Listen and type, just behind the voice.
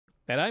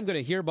And I'm going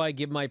to hereby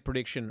give my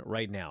prediction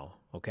right now,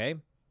 okay?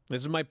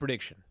 This is my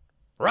prediction.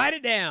 Write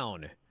it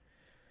down.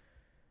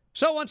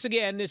 So once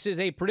again, this is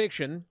a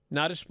prediction,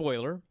 not a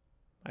spoiler.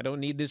 I don't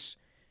need this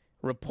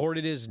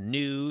reported as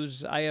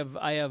news.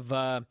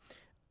 Well,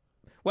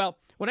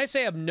 when I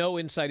say I have no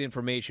inside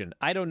information,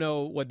 I don't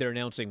know what they're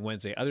announcing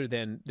Wednesday, other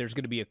than there's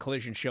going to be a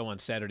Collision show on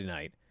Saturday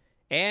night.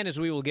 And as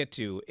we will get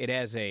to, it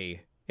has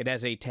a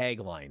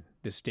tagline,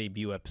 this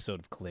debut episode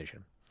of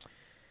Collision.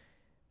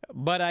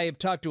 But I have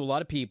talked to a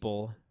lot of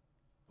people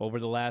over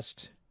the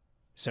last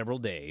several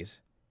days,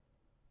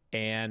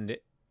 and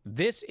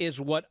this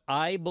is what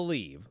I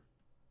believe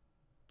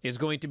is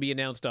going to be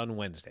announced on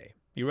Wednesday.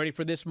 You ready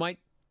for this, Mike?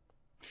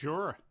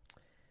 Sure.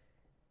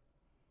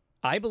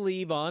 I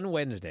believe on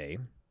Wednesday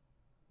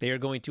they are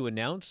going to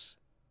announce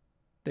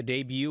the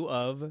debut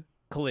of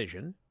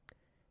Collision,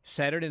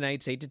 Saturday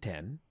nights 8 to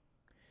 10.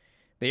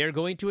 They are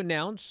going to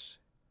announce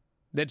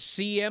that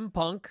CM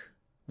Punk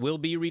will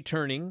be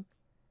returning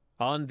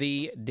on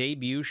the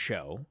debut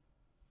show.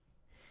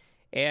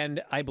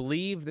 And I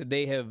believe that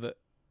they have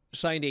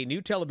signed a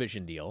new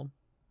television deal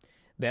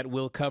that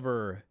will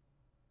cover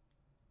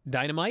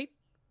Dynamite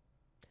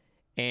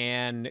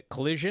and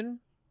Collision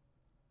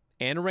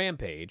and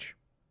Rampage.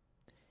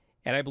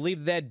 And I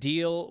believe that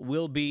deal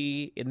will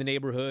be in the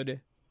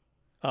neighborhood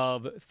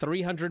of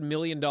 $300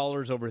 million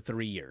over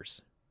 3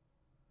 years.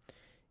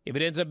 If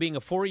it ends up being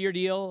a 4-year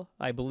deal,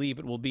 I believe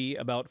it will be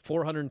about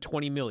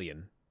 $420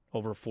 million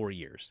over 4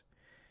 years.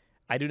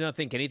 I do not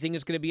think anything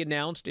is going to be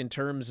announced in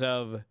terms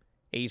of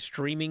a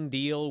streaming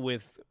deal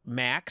with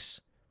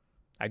Max.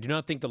 I do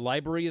not think the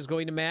library is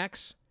going to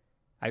Max.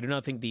 I do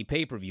not think the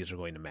pay-per-views are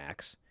going to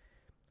Max.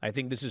 I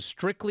think this is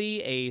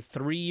strictly a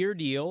 3-year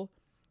deal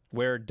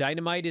where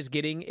Dynamite is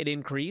getting an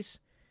increase.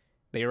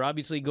 They are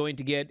obviously going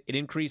to get an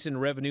increase in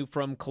revenue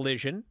from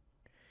Collision.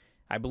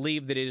 I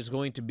believe that it is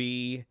going to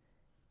be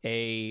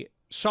a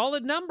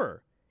solid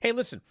number. Hey,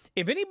 listen,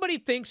 if anybody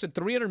thinks that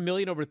 $300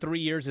 million over 3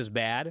 years is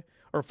bad,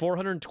 or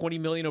 $420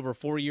 million over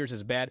 4 years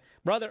is bad,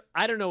 brother,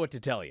 I don't know what to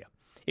tell you.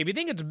 If you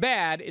think it's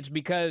bad, it's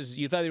because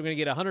you thought you were going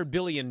to get $100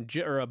 billion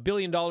or $1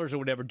 billion or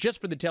whatever just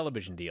for the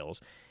television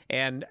deals.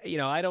 And, you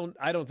know, I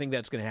don't think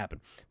that's going to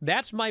happen.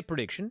 That's my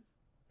prediction.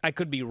 I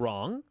could be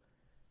wrong.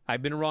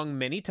 I've been wrong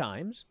many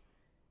times.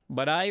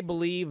 But I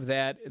believe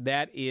that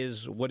that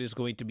is what is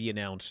going to be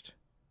announced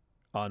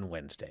on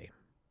Wednesday.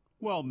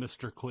 Well,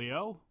 Mr.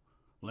 Cleo,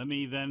 let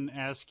me then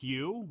ask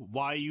you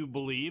why you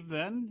believe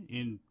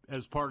then,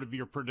 as part of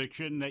your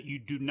prediction, that you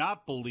do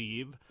not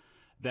believe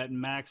that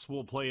Max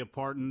will play a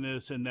part in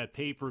this and that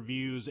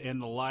pay-per-views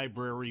and the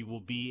library will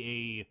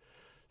be a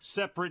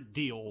separate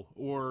deal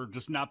or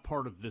just not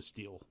part of this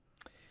deal.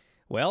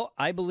 Well,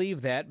 I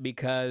believe that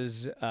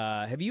because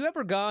have you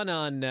ever gone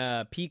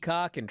on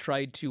Peacock and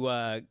tried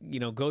to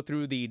go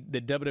through the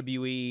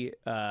WWE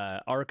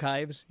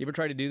archives? You ever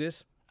tried to do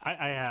this?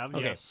 I have,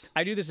 okay. Yes.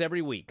 I do this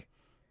every week.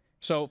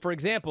 So, for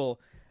example,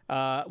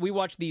 we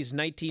watch these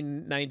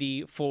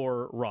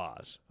 1994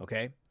 Raws,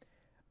 okay?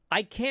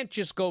 I can't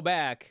just go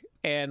back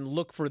and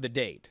look for the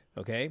date,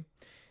 okay?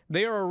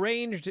 They are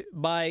arranged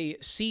by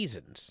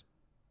seasons.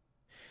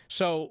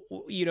 So,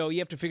 you know, you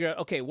have to figure out,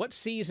 okay, what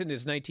season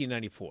is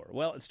 1994?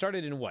 Well, it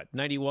started in what,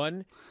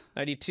 91,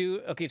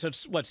 92? Okay, so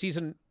it's what,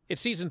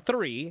 it's season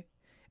 3.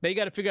 Then you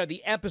got to figure out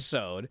the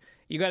episode.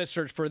 You got to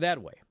search for it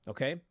that way,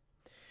 okay?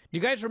 Do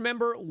you guys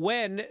remember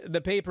when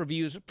the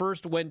pay-per-views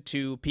first went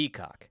to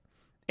Peacock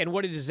and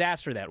what a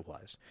disaster that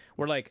was?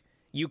 Where, like,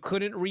 you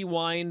couldn't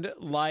rewind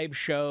live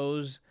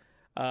shows.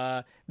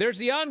 There's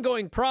the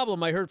ongoing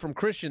problem I heard from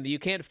Christian that you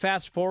can't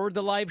fast-forward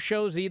the live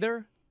shows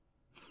either.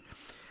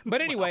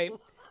 But anyway,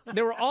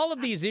 there were all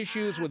of these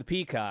issues with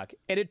Peacock,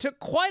 and it took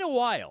quite a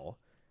while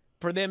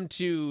for them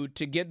to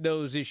get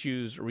those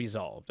issues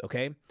resolved,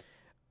 okay?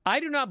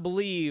 I do not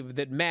believe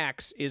that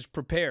Max is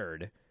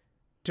prepared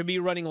to be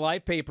running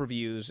live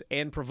pay-per-views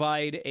and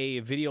provide a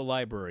video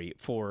library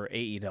for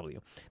AEW.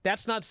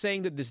 That's not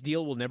saying that this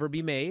deal will never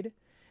be made.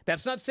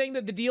 That's not saying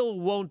that the deal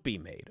won't be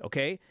made,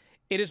 okay?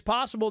 It is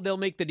possible they'll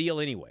make the deal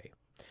anyway.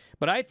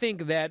 But I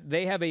think that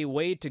they have a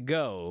way to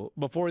go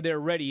before they're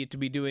ready to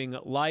be doing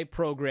live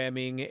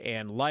programming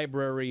and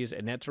libraries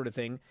and that sort of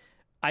thing.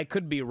 I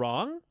could be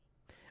wrong,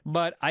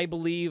 but I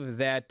believe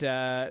that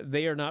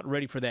they are not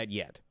ready for that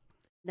yet.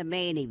 The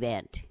main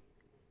event.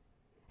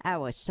 I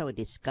was so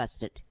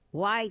disgusted.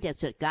 Why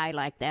does a guy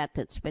like that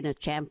that's been a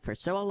champ for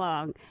so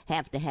long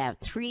have to have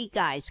 3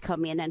 guys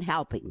come in and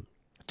help him?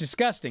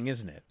 Disgusting,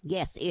 isn't it?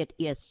 Yes, it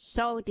is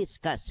so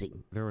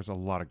disgusting. There was a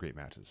lot of great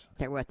matches.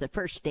 There was the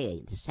first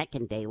day. The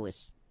second day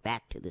was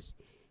back to this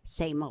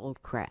same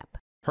old crap.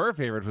 Her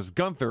favorite was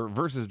Gunther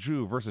versus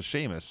Drew versus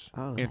Sheamus.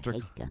 Oh, I hate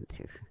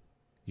Gunther.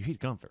 You hate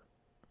Gunther?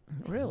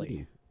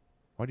 Really?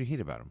 Why do you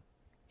hate about him?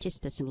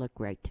 Just doesn't look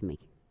right to me.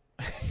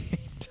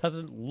 It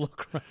doesn't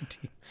look right to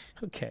you.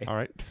 Okay. All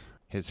right.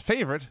 His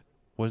favorite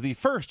was the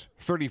first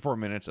 34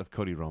 minutes of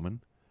Cody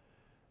Roman.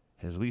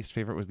 His least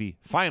favorite was the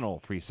final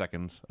 3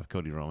 seconds of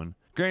Cody Roman.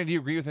 Granny, do you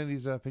agree with any of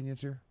these opinions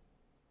here?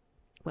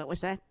 What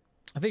was that?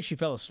 I think she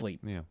fell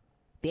asleep. Yeah.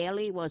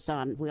 Bailey was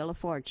on Wheel of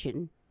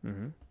Fortune.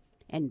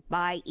 And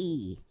by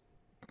E.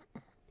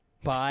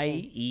 By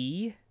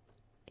E?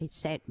 It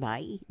said by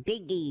E.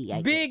 Big E.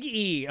 I Big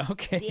E.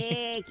 Okay.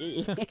 Big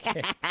E.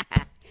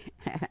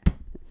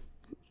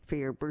 For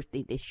your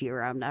birthday this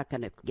year, I'm not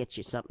going to get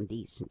you something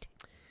decent.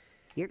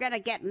 You're going to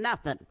get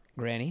nothing.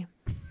 Granny.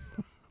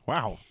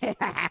 Wow.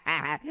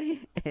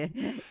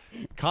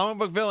 Comic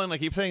book villain, I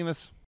keep saying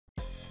this.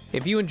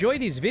 If you enjoy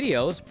these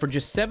videos, for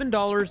just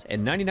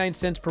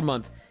 $7.99 per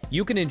month,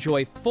 you can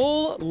enjoy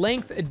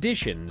full-length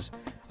editions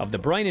of The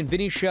Bryan and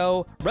Vinny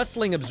Show,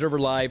 Wrestling Observer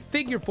Live,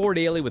 Figure 4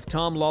 Daily with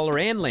Tom Lawler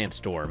and Lance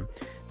Storm,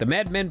 the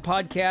Mad Men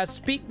Podcast,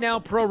 Speak Now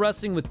Pro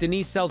Wrestling with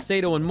Denise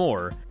Salcedo, and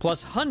more,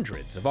 plus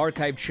hundreds of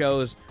archived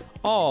shows,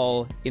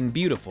 all in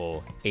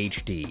beautiful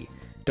HD.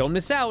 Don't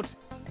miss out.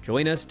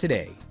 Join us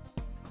today.